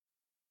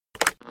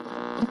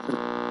This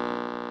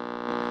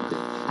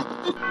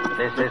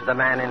is the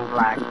Man in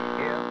Black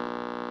here.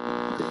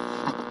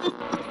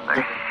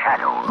 The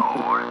Shadow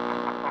Lord.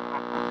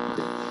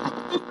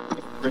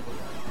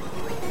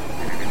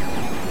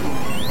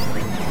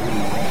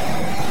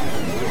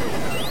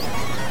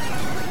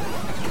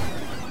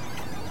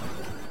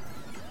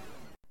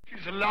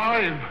 She's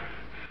alive!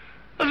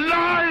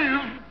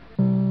 Alive!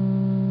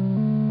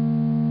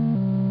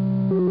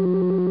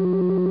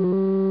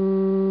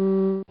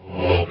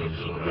 Welcome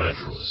to the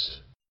Retroist.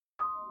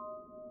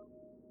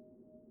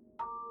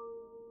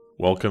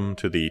 Welcome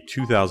to the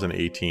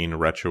 2018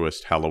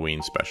 Retroist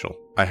Halloween special.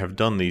 I have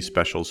done these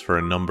specials for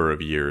a number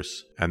of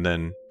years, and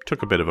then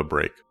took a bit of a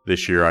break.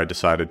 This year I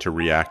decided to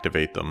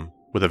reactivate them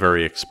with a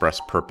very express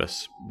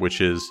purpose,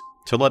 which is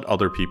to let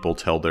other people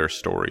tell their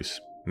stories.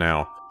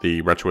 Now,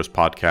 the Retroist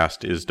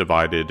podcast is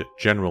divided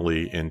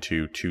generally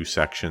into two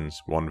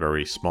sections, one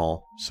very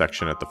small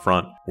section at the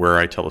front, where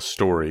I tell a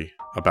story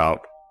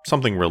about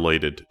something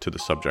related to the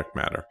subject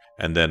matter,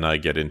 and then I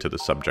get into the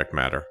subject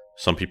matter.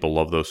 Some people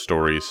love those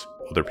stories,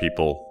 other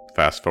people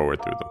fast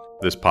forward through them.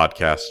 This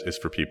podcast is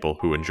for people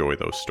who enjoy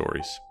those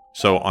stories.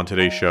 So on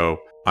today's show,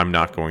 I'm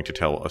not going to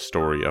tell a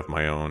story of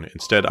my own.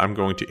 Instead, I'm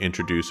going to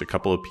introduce a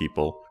couple of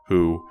people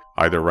who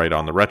either write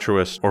on the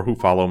Retroist or who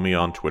follow me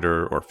on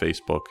Twitter or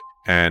Facebook,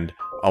 and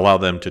allow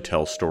them to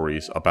tell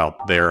stories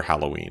about their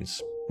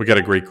Halloweens. We got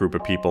a great group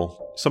of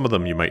people. Some of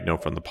them you might know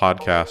from the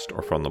podcast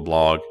or from the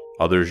blog.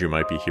 Others you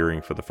might be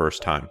hearing for the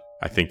first time.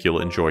 I think you'll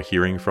enjoy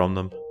hearing from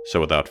them. So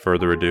without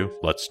further ado,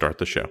 let's start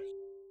the show.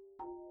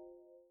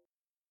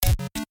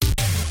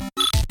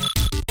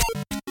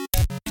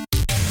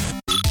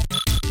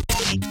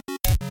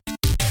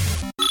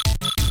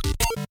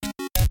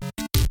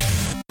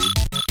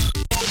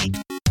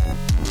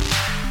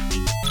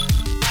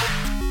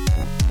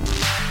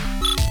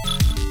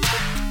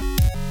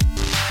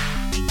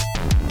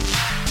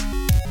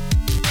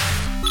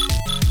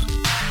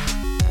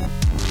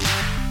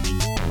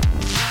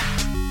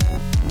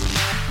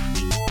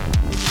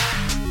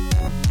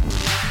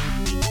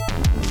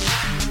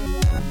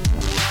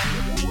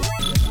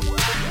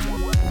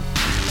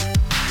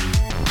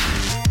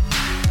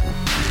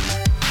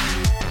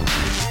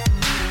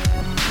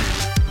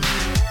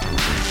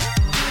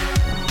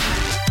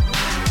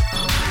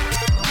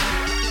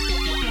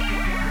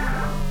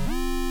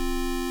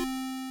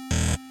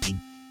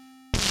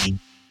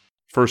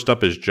 First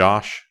up is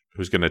Josh,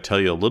 who's going to tell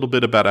you a little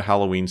bit about a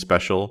Halloween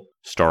special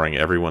starring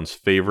everyone's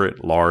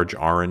favorite large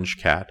orange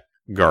cat,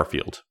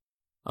 Garfield.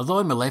 Although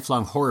I'm a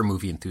lifelong horror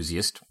movie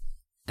enthusiast,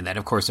 and that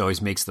of course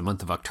always makes the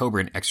month of October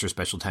an extra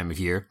special time of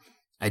year,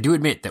 I do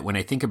admit that when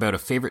I think about a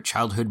favorite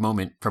childhood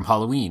moment from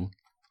Halloween,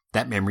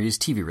 that memory is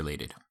TV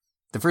related.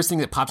 The first thing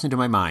that pops into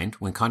my mind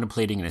when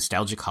contemplating a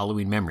nostalgic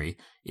Halloween memory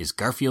is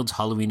Garfield's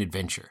Halloween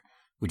Adventure,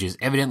 which is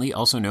evidently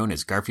also known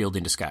as Garfield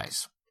in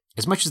Disguise.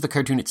 As much as the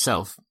cartoon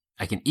itself,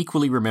 I can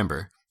equally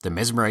remember the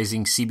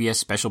mesmerizing CBS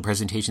special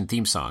presentation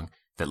theme song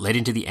that led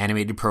into the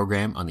animated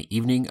program on the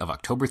evening of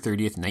October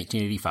 30th,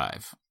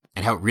 1985,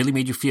 and how it really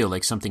made you feel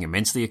like something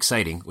immensely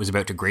exciting was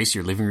about to grace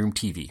your living room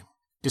TV.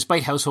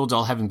 Despite households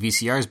all having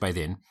VCRs by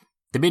then,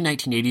 the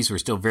mid-1980s were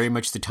still very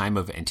much the time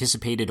of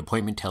anticipated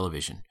appointment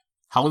television.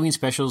 Halloween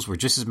specials were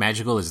just as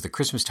magical as the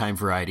Christmas time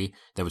variety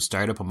that would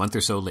start up a month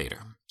or so later.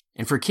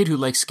 And for a kid who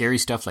likes scary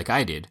stuff like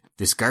I did,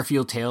 this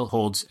Garfield tale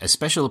holds as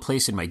special a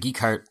place in my geek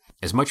heart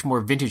as much more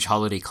vintage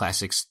holiday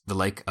classics, the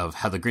like of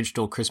How the Grinch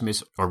Stole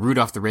Christmas or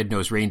Rudolph the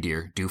Red-Nosed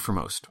Reindeer, do for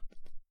most.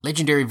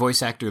 Legendary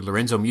voice actor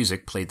Lorenzo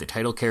Music played the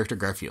title character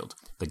Garfield,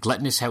 the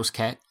gluttonous house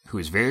cat who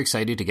is very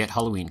excited to get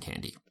Halloween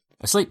candy.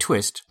 A slight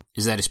twist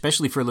is that,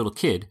 especially for a little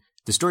kid,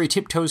 the story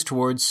tiptoes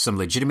towards some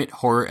legitimate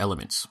horror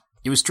elements.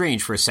 It was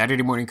strange for a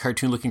Saturday morning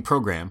cartoon-looking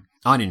program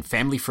on in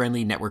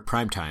family-friendly network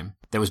primetime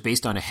that was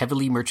based on a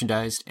heavily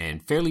merchandised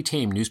and fairly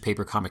tame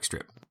newspaper comic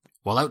strip.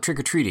 While out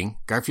trick-or-treating,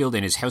 Garfield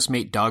and his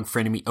housemate dog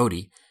frenemy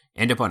Odie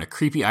end up on a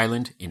creepy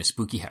island in a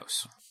spooky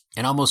house.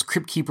 An almost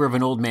crypt keeper of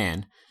an old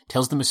man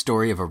tells them a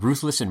story of a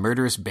ruthless and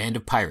murderous band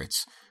of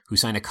pirates who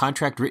signed a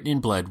contract written in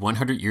blood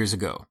 100 years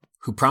ago,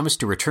 who promised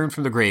to return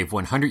from the grave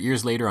 100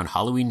 years later on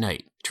Halloween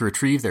night to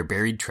retrieve their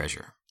buried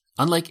treasure.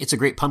 Unlike It's a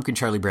Great Pumpkin,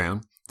 Charlie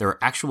Brown, there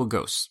are actual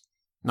ghosts.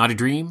 Not a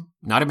dream,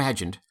 not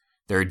imagined.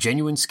 There are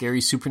genuine, scary,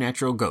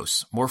 supernatural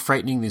ghosts, more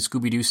frightening than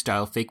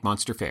Scooby-Doo-style fake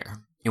monster fare.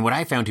 In what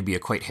I found to be a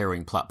quite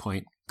harrowing plot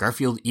point,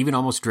 Garfield even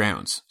almost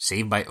drowns,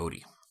 saved by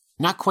Odie.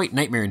 Not quite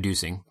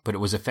nightmare-inducing, but it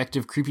was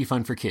effective, creepy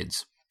fun for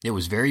kids. It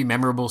was very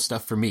memorable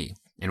stuff for me,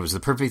 and it was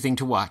the perfect thing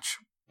to watch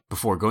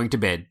before going to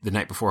bed the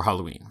night before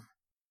Halloween.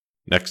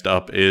 Next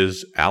up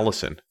is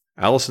Allison.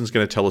 Allison's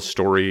going to tell a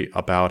story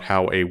about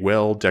how a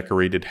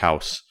well-decorated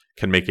house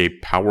can make a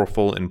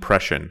powerful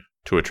impression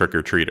to a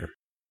trick-or-treater.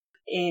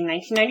 In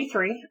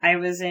 1993, I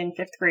was in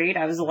 5th grade.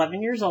 I was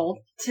 11 years old.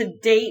 To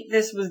date,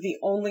 this was the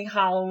only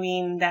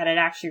Halloween that it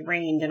actually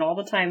rained, and all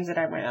the times that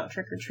I went out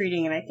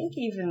trick-or-treating, and I think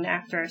even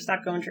after I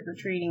stopped going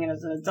trick-or-treating and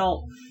as an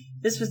adult,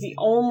 this was the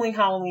only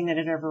Halloween that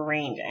had ever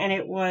rained. And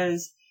it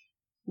was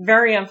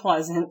very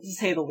unpleasant, to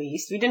say the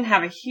least. We didn't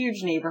have a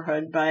huge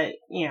neighborhood, but,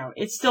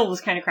 it still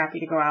was kind of crappy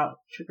to go out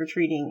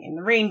trick-or-treating in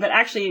the rain, but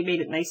actually it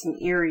made it nice and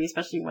eerie,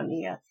 especially when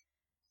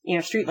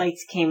the, street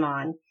lights came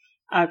on,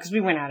 because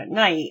we went out at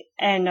night.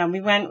 And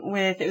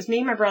it was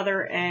me, my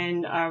brother,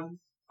 and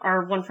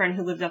our one friend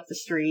who lived up the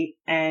street,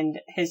 and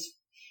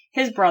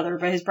his brother,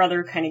 but his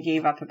brother kind of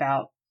gave up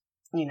about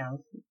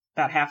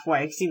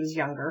halfway, because he was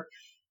younger.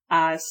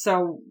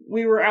 So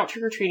we were out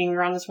trick-or-treating, we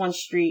were on this one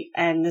street,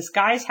 and this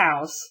guy's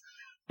house,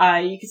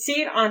 you could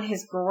see it on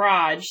his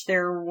garage.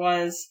 There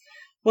was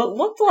what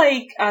looked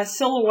like a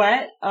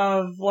silhouette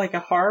of like a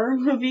horror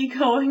movie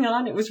going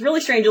on. It was really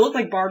strange. It looked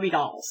like Barbie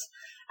dolls.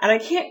 And I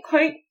can't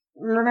quite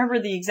remember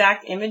the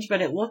exact image,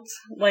 but it looked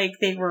like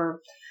they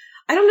were,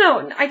 I don't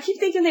know, I keep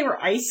thinking they were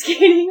ice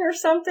skating or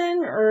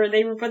something,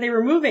 but they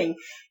were moving.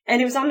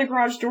 And it was on the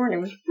garage door, and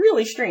it was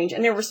really strange.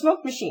 And there were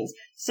smoke machines.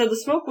 So the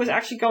smoke was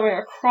actually going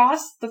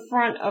across the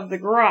front of the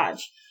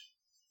garage.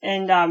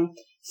 And,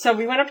 so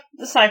we went up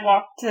the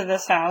sidewalk to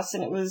this house,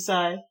 and it was,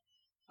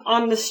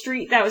 on the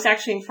street that was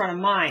actually in front of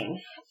mine.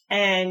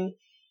 And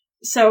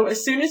so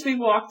as soon as we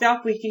walked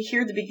up, we could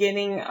hear the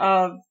beginning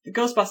of the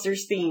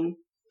Ghostbusters theme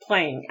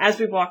playing as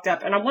we walked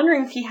up. And I'm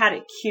wondering if he had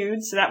it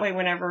cued, so that way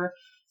whenever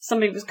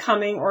somebody was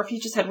coming, or if he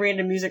just had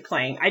random music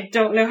playing. I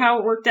don't know how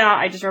it worked out.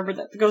 I just remember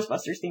that the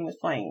Ghostbusters theme was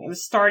playing. It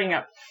was starting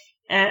up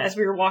as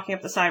we were walking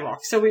up the sidewalk.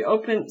 So we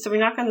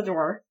knock on the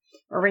door,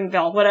 or ring the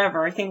bell,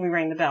 whatever. I think we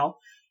rang the bell.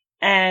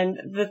 And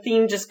the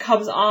theme just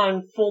comes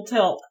on full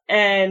tilt,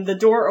 and the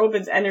door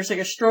opens, and there's like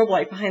a strobe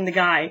light behind the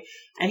guy,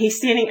 and he's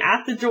standing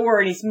at the door,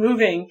 and he's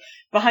moving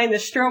behind the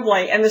strobe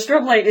light, and the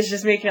strobe light is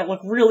just making it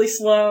look really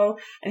slow,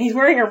 and he's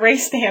wearing a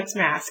race dance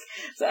mask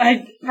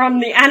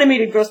from the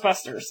animated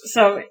Ghostbusters.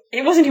 So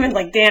it wasn't even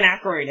like Dan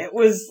Aykroyd. It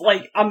was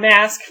like a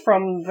mask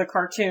from the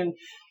cartoon,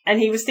 and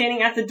he was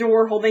standing at the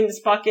door holding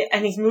this bucket,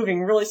 and he's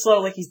moving really slow,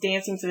 like he's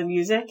dancing to the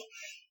music.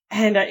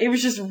 And it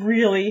was just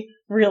really,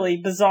 really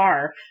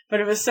bizarre.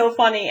 But it was so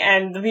funny,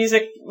 and the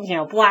music,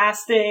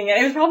 blasting.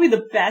 And it was probably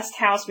the best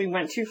house we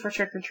went to for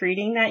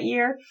trick-or-treating that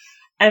year.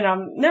 And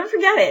never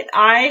forget it.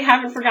 I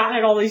haven't forgotten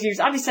it all these years.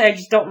 Obviously, I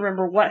just don't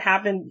remember what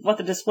happened, what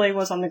the display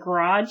was on the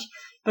garage.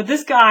 But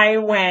this guy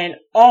went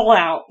all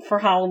out for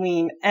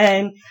Halloween.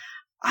 And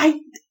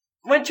I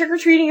went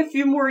trick-or-treating a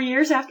few more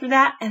years after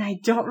that, and I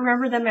don't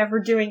remember them ever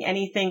doing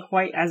anything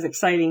quite as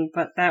exciting.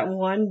 But that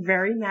one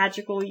very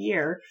magical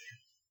year,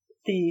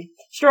 the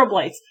strobe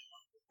lights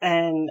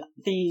and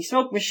the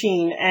smoke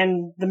machine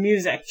and the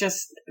music,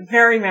 just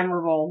very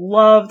memorable.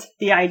 Loved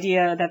the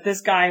idea that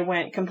this guy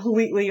went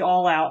completely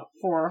all out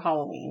for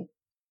Halloween.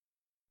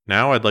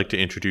 Now I'd like to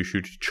introduce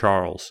you to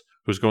Charles,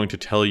 who's going to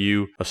tell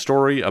you a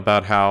story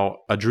about how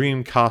a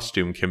dream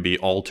costume can be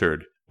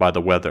altered by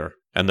the weather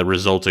and the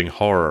resulting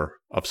horror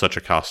of such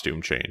a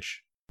costume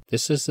change.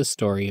 This is the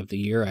story of the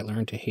year I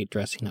learned to hate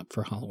dressing up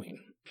for Halloween.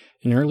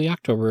 In early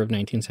October of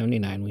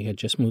 1979, we had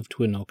just moved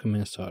to Anoka,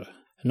 Minnesota.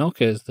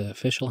 Anoka is the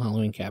official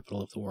Halloween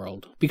capital of the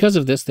world. Because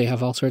of this, they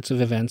have all sorts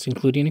of events,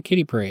 including a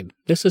kiddie parade.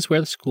 This is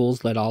where the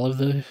schools let all of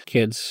the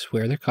kids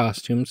wear their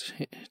costumes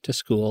to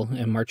school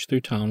and march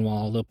through town while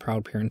all the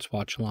proud parents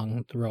watch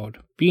along the road.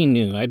 Being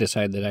new, I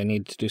decided that I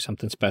needed to do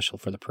something special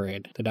for the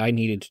parade, that I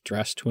needed to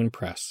dress to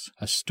impress.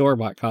 A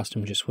store-bought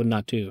costume just would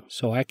not do,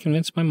 so I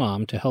convinced my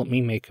mom to help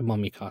me make a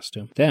mummy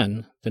costume.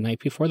 Then, the night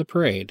before the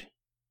parade,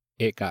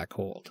 it got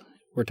cold.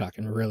 We're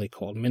talking really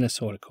cold,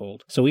 Minnesota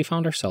cold. So we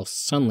found ourselves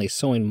suddenly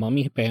sewing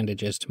mummy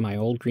bandages to my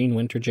old green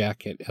winter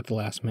jacket at the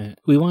last minute.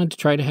 We wanted to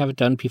try to have it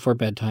done before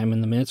bedtime,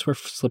 and the minutes were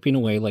slipping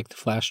away like the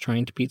Flash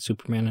trying to beat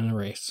Superman in a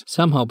race.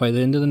 Somehow, by the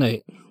end of the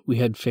night, we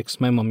had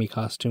fixed my mummy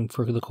costume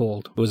for the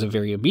cold. It was a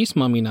very obese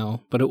mummy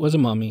now, but it was a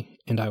mummy,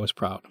 and I was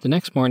proud. The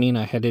next morning,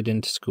 I headed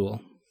into school.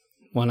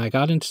 When I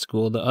got into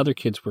school, the other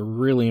kids were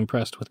really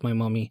impressed with my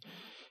mummy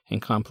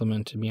and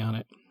complimented me on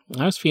it.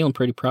 I was feeling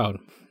pretty proud.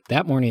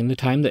 That morning, the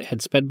time that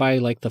had sped by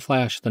like the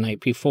Flash the night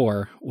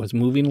before was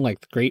moving like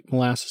the Great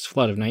Molasses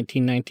Flood of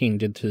 1919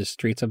 did to the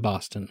streets of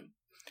Boston.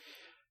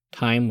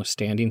 Time was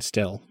standing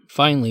still.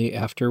 Finally,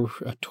 after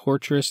a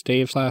torturous day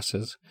of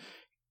classes,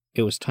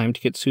 it was time to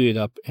get suited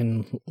up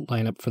and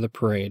line up for the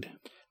parade.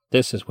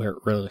 This is where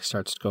it really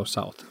starts to go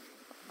south.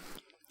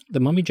 The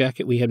mummy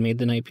jacket we had made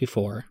the night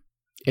before,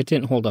 it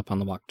didn't hold up on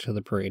the walk to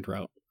the parade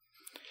route.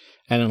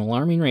 At an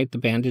alarming rate, the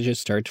bandages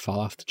started to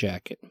fall off the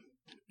jacket.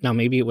 Now,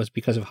 maybe it was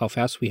because of how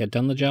fast we had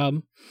done the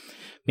job.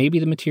 Maybe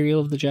the material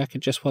of the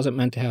jacket just wasn't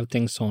meant to have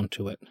things sewn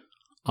to it.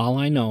 All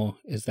I know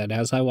is that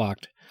as I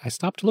walked, I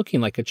stopped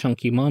looking like a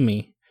chunky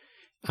mummy,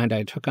 and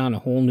I took on a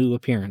whole new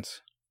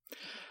appearance.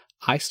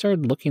 I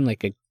started looking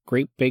like a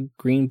great big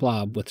green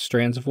blob with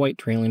strands of white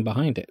trailing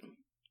behind it.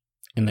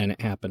 And then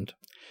it happened.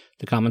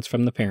 The comments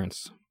from the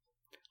parents.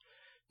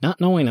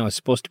 Not knowing I was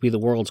supposed to be the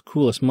world's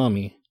coolest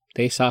mummy,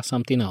 they saw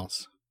something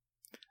else.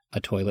 A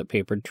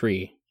toilet-papered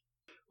tree.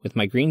 With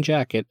my green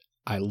jacket,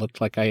 I looked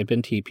like I had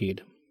been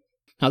TP'd.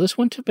 Now, this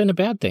wouldn't have been a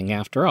bad thing,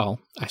 after all.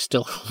 I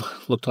still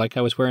looked like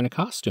I was wearing a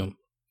costume.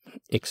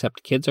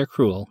 Except kids are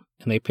cruel,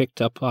 and they picked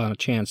up on a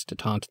chance to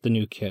taunt the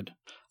new kid.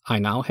 I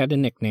now had a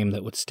nickname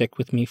that would stick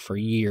with me for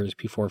years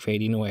before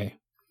fading away.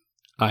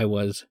 I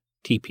was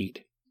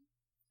TP'd.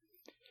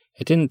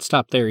 It didn't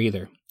stop there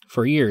either.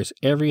 For years,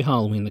 every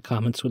Halloween the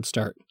comments would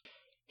start,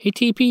 "Hey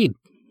TP'd,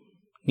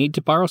 need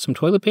to borrow some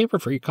toilet paper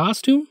for your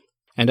costume?"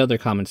 And other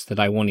comments that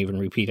I won't even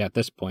repeat at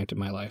this point in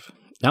my life.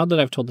 Now that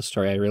I've told the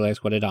story, I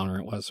realize what a downer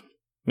it was.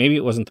 Maybe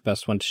it wasn't the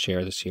best one to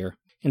share this year.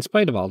 In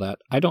spite of all that,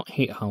 I don't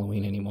hate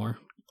Halloween anymore.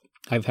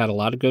 I've had a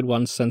lot of good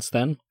ones since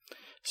then,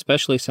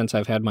 especially since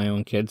I've had my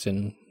own kids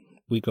and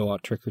we go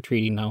out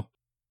trick-or-treating now.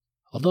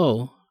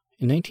 Although,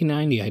 in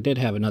 1990 I did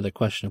have another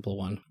questionable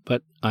one,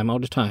 but I'm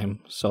out of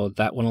time, so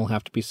that one will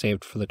have to be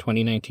saved for the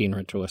 2019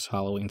 Retroist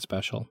Halloween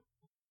special.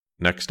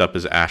 Next up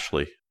is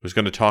Ashley, who's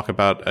going to talk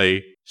about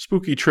a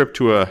spooky trip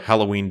to a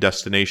Halloween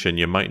destination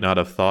you might not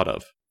have thought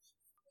of.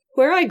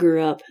 Where I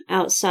grew up,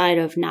 outside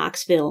of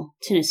Knoxville,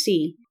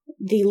 Tennessee,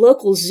 the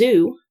local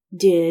zoo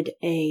did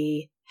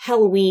a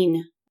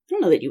Halloween, I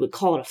don't know that you would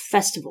call it a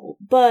festival,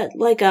 but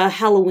like a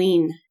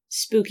Halloween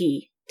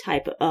spooky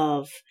type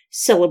of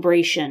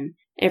celebration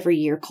every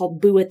year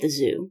called Boo at the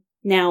Zoo.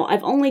 Now,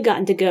 I've only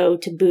gotten to go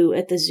to Boo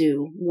at the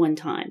Zoo one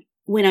time.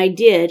 When I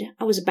did,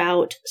 I was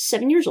about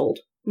 7 years old.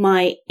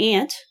 My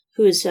aunt,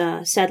 who is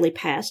sadly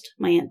passed,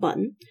 my Aunt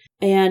Button,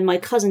 and my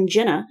cousin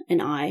Jenna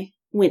and I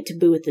went to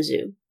Boo at the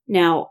Zoo.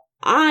 Now,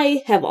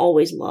 I have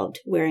always loved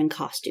wearing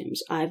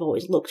costumes. I've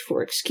always looked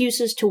for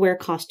excuses to wear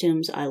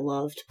costumes. I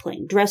loved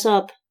playing dress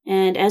up.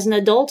 And as an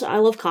adult, I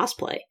love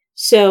cosplay.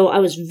 So I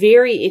was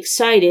very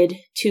excited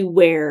to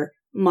wear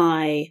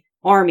my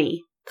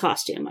army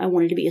costume. I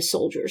wanted to be a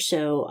soldier.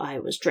 So I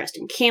was dressed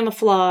in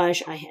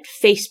camouflage. I had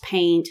face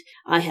paint.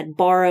 I had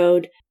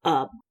borrowed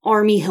an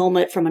army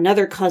helmet from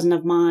another cousin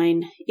of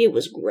mine. It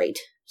was great.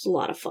 It was a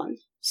lot of fun.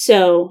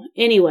 So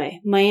anyway,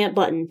 my Aunt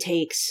Button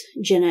takes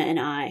Jenna and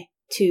I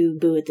to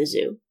Boo at the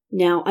Zoo.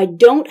 Now, I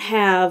don't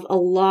have a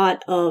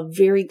lot of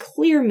very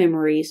clear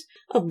memories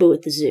of Boo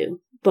at the Zoo,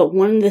 but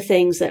one of the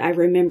things that I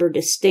remember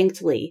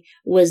distinctly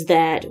was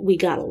that we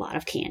got a lot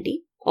of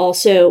candy.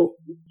 Also,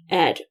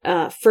 at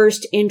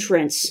first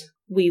entrance,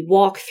 we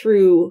walk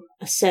through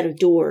a set of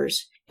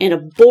doors, and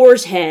a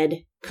boar's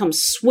head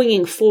comes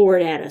swinging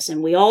forward at us,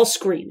 and we all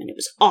scream, and it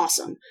was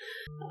awesome.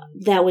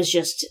 That was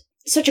just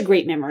such a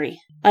great memory.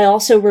 I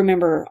also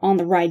remember on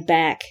the ride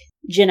back,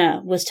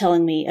 Jenna was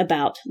telling me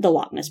about the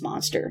Loch Ness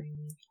Monster,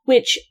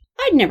 which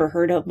I'd never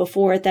heard of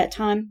before at that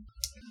time.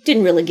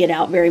 Didn't really get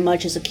out very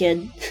much as a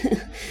kid.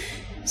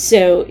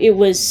 So it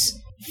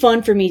was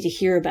fun for me to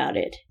hear about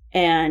it.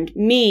 And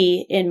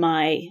me, in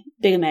my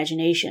big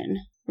imagination,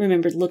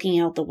 remembered looking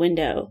out the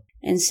window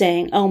and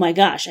saying, "Oh my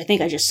gosh, I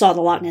think I just saw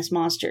the Loch Ness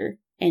Monster."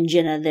 And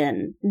Jenna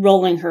then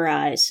rolling her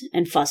eyes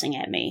and fussing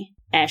at me.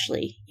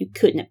 "Ashley, you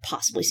couldn't have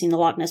possibly seen the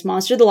Loch Ness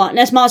Monster. The Loch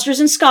Ness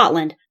Monster's in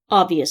Scotland,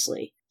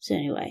 obviously." So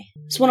anyway,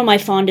 it's one of my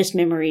fondest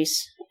memories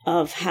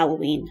of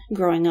Halloween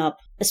growing up,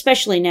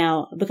 especially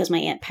now because my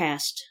aunt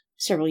passed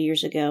several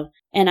years ago,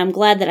 and I'm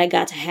glad that I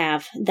got to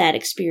have that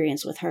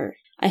experience with her.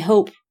 I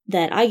hope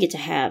that I get to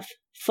have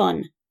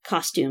fun,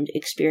 costumed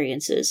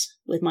experiences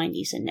with my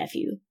niece and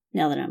nephew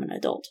now that I'm an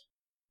adult.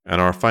 And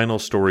our final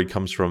story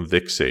comes from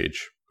Vic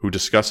Sage, who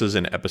discusses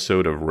an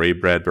episode of Ray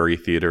Bradbury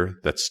Theater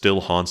that still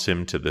haunts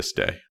him to this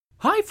day.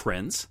 Hi,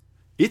 friends!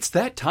 It's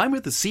that time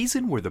of the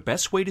season where the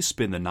best way to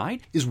spend the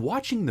night is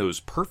watching those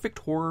perfect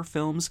horror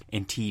films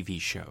and TV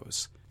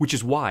shows. Which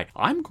is why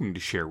I'm going to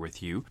share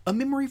with you a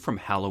memory from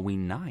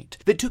Halloween night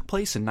that took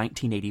place in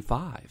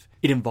 1985.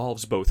 It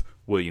involves both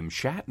William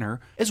Shatner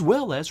as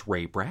well as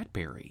Ray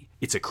Bradbury.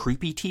 It's a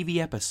creepy TV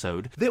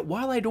episode that,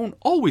 while I don't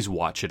always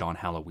watch it on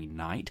Halloween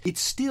night, it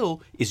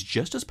still is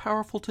just as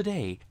powerful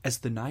today as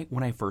the night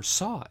when I first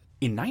saw it.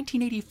 In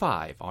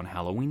 1985, on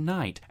Halloween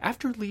night,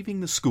 after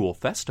leaving the school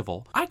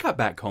festival, I got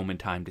back home in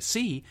time to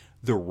see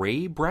the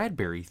Ray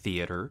Bradbury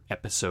Theater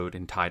episode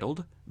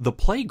entitled The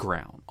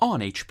Playground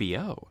on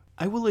HBO.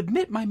 I will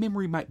admit my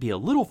memory might be a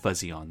little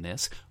fuzzy on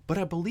this, but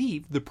I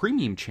believe the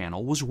premium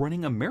channel was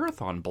running a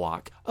marathon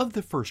block of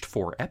the first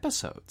 4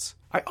 episodes.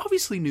 I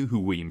obviously knew who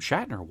William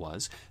Shatner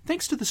was,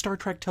 thanks to the Star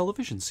Trek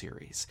television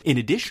series, in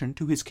addition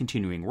to his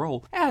continuing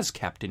role as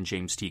Captain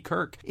James T.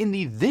 Kirk in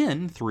the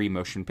then 3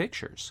 motion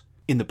pictures.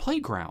 In The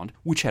Playground,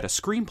 which had a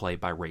screenplay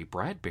by Ray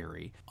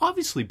Bradbury,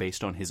 obviously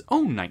based on his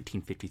own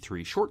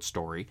 1953 short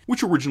story,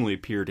 which originally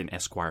appeared in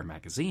Esquire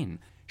magazine,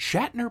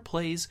 Shatner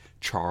plays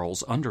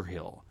Charles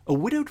Underhill, a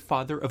widowed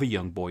father of a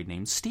young boy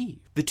named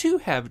Steve. The two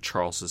have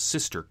Charles's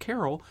sister,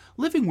 Carol,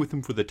 living with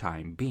him for the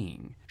time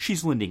being.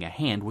 She's lending a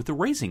hand with the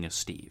raising of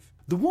Steve.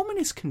 The woman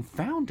is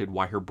confounded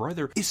why her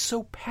brother is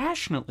so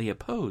passionately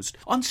opposed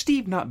on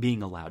Steve not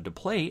being allowed to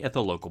play at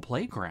the local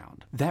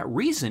playground. That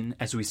reason,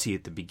 as we see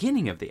at the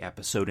beginning of the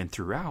episode and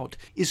throughout,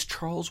 is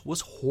Charles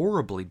was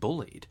horribly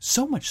bullied.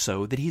 So much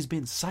so that he's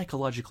been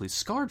psychologically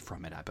scarred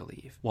from it, I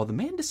believe. While the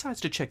man decides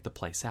to check the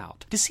place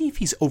out, to see if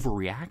he's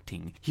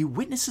overreacting, he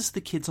witnesses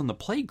the kids on the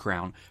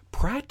playground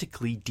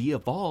practically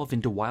de-evolve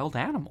into wild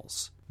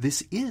animals.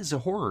 This is a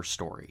horror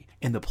story,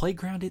 and the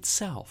playground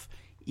itself,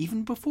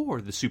 even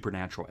before the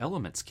supernatural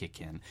elements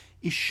kick in,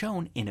 is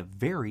shown in a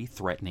very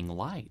threatening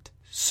light.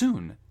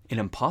 Soon, an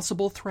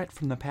impossible threat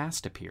from the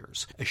past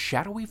appears. A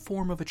shadowy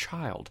form of a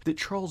child that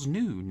Charles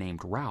knew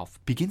named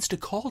Ralph begins to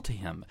call to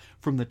him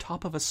from the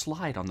top of a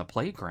slide on the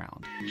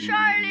playground.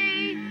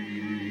 Charlie!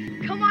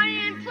 Come on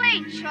in and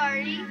play,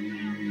 Charlie!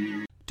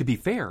 To be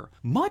fair,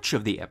 much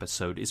of the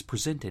episode is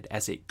presented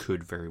as it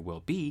could very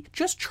well be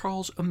just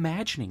Charles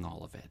imagining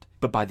all of it.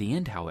 But by the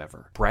end,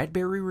 however,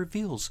 Bradbury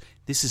reveals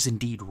this is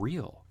indeed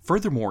real.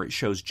 Furthermore, it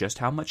shows just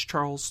how much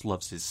Charles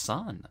loves his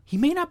son. He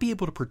may not be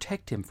able to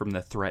protect him from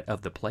the threat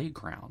of the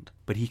playground,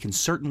 but he can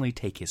certainly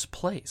take his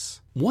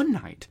place. One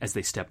night, as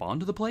they step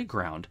onto the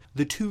playground,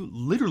 the two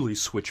literally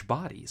switch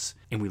bodies,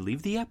 and we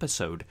leave the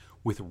episode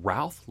with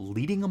Ralph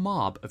leading a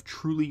mob of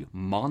truly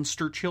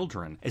monster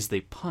children as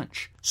they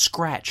punch,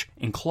 scratch,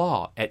 and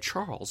claw at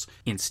Charles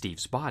in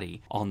Steve's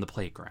body on the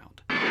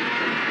playground.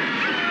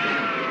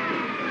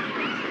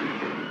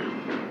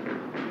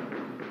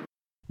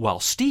 While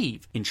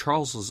Steve, in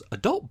Charles's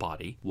adult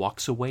body,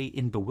 walks away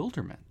in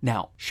bewilderment.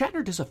 Now,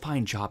 Shatner does a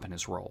fine job in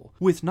his role,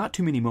 with not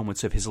too many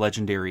moments of his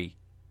legendary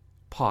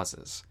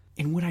pauses.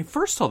 And when I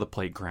first saw The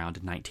Playground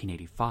in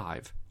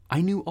 1985,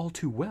 I knew all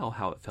too well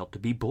how it felt to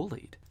be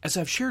bullied. As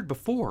I've shared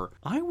before,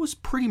 I was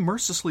pretty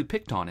mercilessly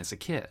picked on as a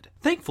kid.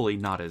 Thankfully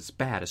not as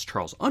bad as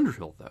Charles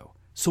Underhill, though.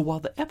 So while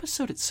the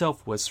episode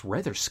itself was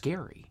rather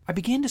scary, I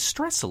began to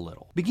stress a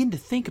little, began to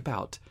think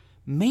about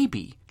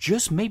maybe,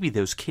 just maybe,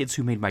 those kids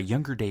who made my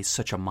younger days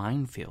such a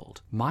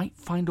minefield might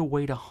find a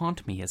way to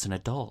haunt me as an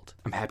adult.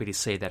 I'm happy to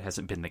say that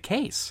hasn't been the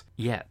case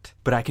yet,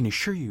 but I can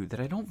assure you that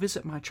I don't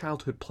visit my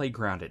childhood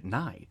playground at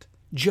night,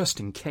 just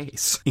in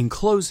case. In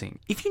closing,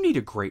 if you need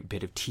a great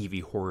bit of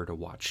TV horror to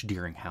watch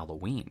during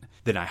Halloween,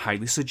 then I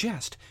highly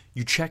suggest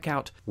you check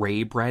out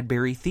Ray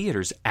Bradbury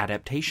Theater's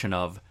adaptation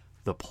of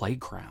The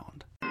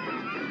Playground.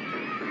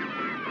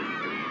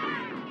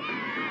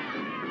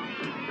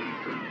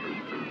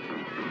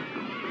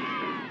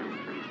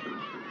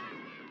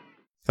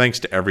 Thanks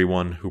to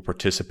everyone who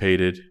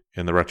participated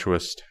in the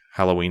Retroist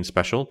Halloween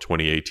Special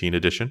 2018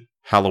 edition.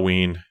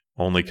 Halloween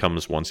only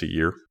comes once a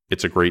year.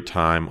 It's a great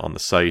time on the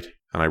site,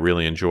 and I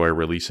really enjoy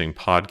releasing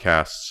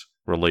podcasts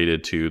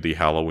related to the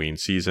Halloween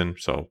season,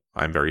 so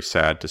I'm very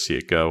sad to see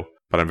it go.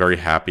 But I'm very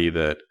happy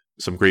that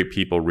some great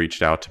people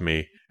reached out to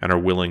me and are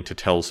willing to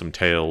tell some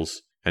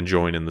tales and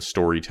join in the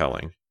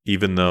storytelling.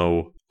 Even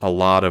though a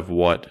lot of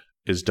what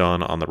is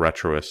done on the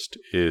Retroist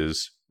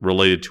is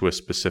related to a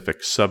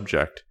specific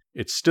subject,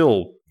 it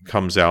still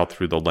comes out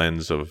through the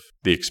lens of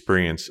the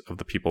experience of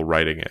the people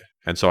writing it.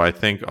 And so I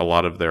think a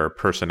lot of their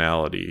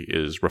personality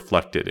is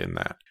reflected in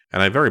that.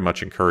 And I very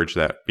much encourage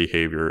that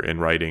behavior in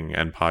writing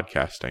and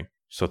podcasting.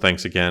 So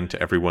thanks again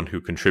to everyone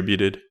who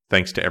contributed.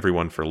 Thanks to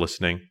everyone for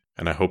listening.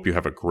 And I hope you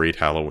have a great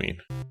Halloween.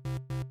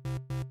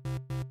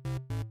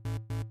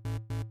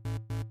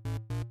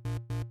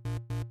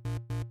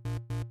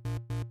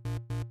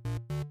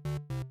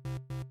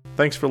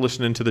 Thanks for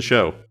listening to the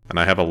show. And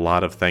I have a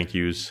lot of thank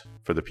yous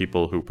for the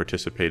people who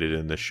participated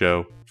in this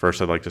show.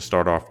 First, I'd like to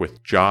start off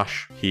with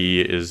Josh. He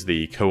is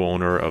the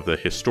co-owner of the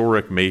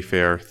historic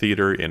Mayfair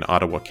Theatre in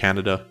Ottawa,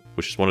 Canada,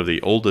 which is one of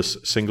the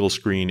oldest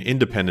single-screen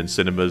independent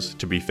cinemas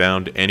to be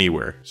found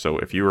anywhere. So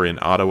if you are in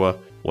Ottawa,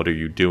 what are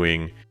you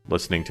doing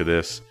listening to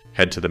this?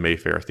 Head to the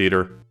Mayfair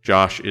Theatre.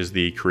 Josh is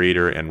the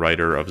creator and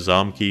writer of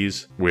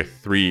Zomkies, with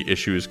 3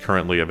 issues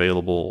currently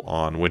available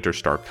on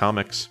Winterstar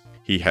Comics.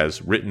 He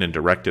has written and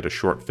directed a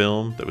short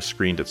film that was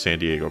screened at San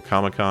Diego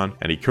Comic-Con,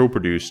 and he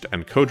co-produced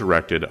and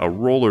co-directed a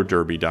roller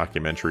derby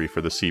documentary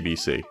for the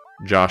CBC.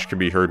 Josh can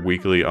be heard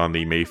weekly on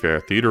the Mayfair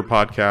Theatre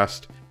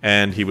podcast,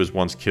 and he was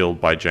once killed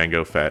by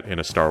Jango Fett in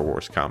a Star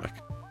Wars comic.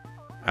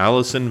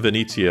 Allison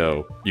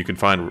Venezio. You can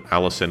find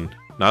Allison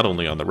not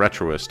only on the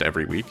Retroist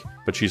every week,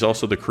 but she's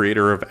also the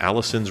creator of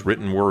Allison's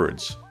Written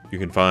Words. You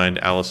can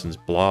find Allison's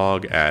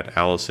blog at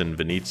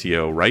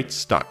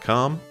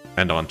AllisonVenetiowrites.com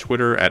and on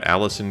Twitter at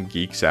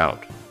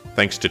AllisonGeeksOut.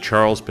 Thanks to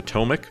Charles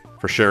Potomac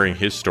for sharing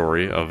his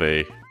story of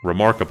a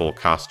remarkable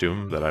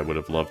costume that I would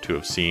have loved to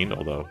have seen,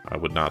 although I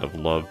would not have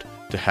loved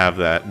to have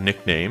that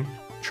nickname.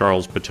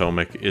 Charles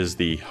Potomac is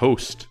the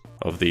host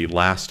of the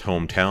Last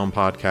Hometown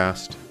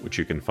podcast, which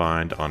you can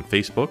find on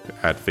Facebook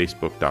at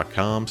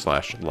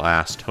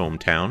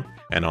facebook.com/lasthometown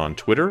and on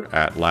Twitter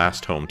at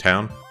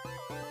lasthometown.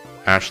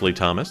 Ashley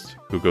Thomas,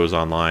 who goes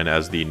online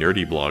as the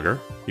Nerdy Blogger.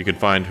 You can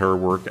find her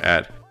work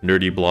at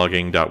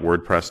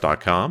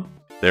nerdyblogging.wordpress.com.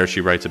 There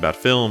she writes about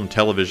film,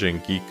 television,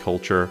 geek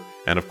culture,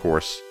 and of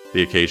course,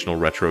 the occasional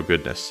retro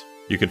goodness.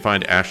 You can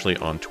find Ashley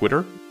on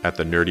Twitter at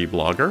the Nerdy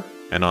Blogger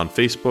and on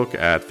Facebook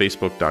at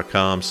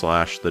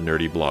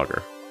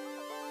facebook.com/thenerdybblogger.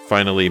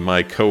 Finally,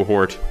 my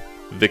cohort,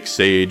 Vic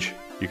Sage,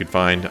 you can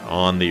find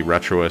on the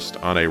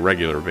Retroist on a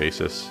regular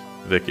basis.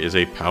 Vic is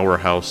a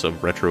powerhouse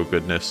of retro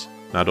goodness.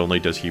 Not only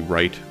does he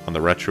write on the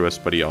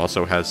Retroist, but he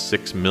also has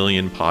 6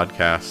 million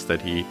podcasts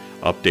that he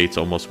updates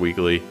almost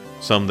weekly.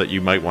 Some that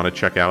you might want to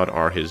check out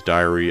are his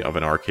Diary of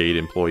an Arcade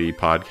Employee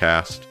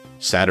podcast,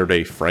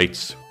 Saturday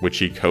Frights, which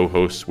he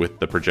co-hosts with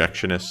The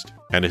Projectionist,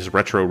 and his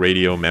Retro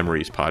Radio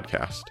Memories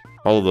podcast.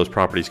 All of those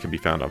properties can be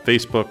found on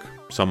Facebook,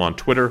 some on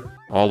Twitter.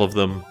 All of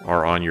them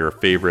are on your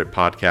favorite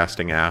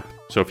podcasting app.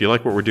 So if you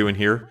like what we're doing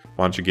here,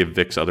 why don't you give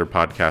Vic's other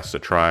podcasts a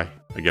try?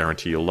 I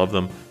guarantee you'll love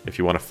them. If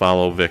you want to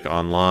follow Vic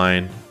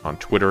online, on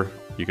Twitter,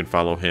 you can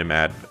follow him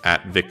at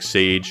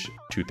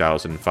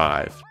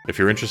VicSage2005. If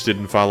you're interested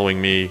in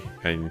following me,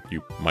 and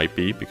you might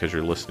be because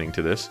you're listening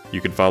to this, you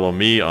can follow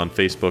me on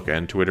Facebook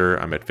and Twitter.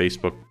 I'm at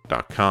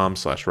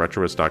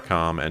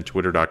facebook.com/retroist.com and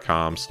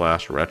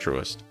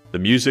twitter.com/retroist. The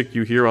music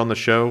you hear on the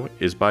show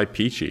is by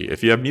Peachy.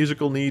 If you have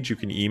musical needs, you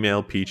can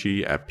email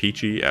Peachy at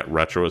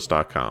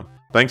retroist.com.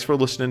 Thanks for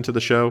listening to the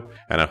show,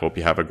 and I hope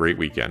you have a great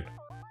weekend.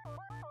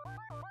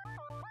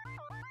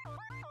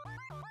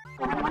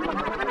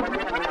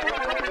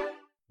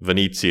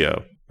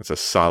 Venezio. That's a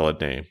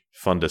solid name.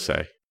 Fun to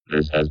say.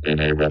 This has been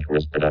a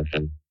Retroist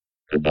production.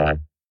 Goodbye.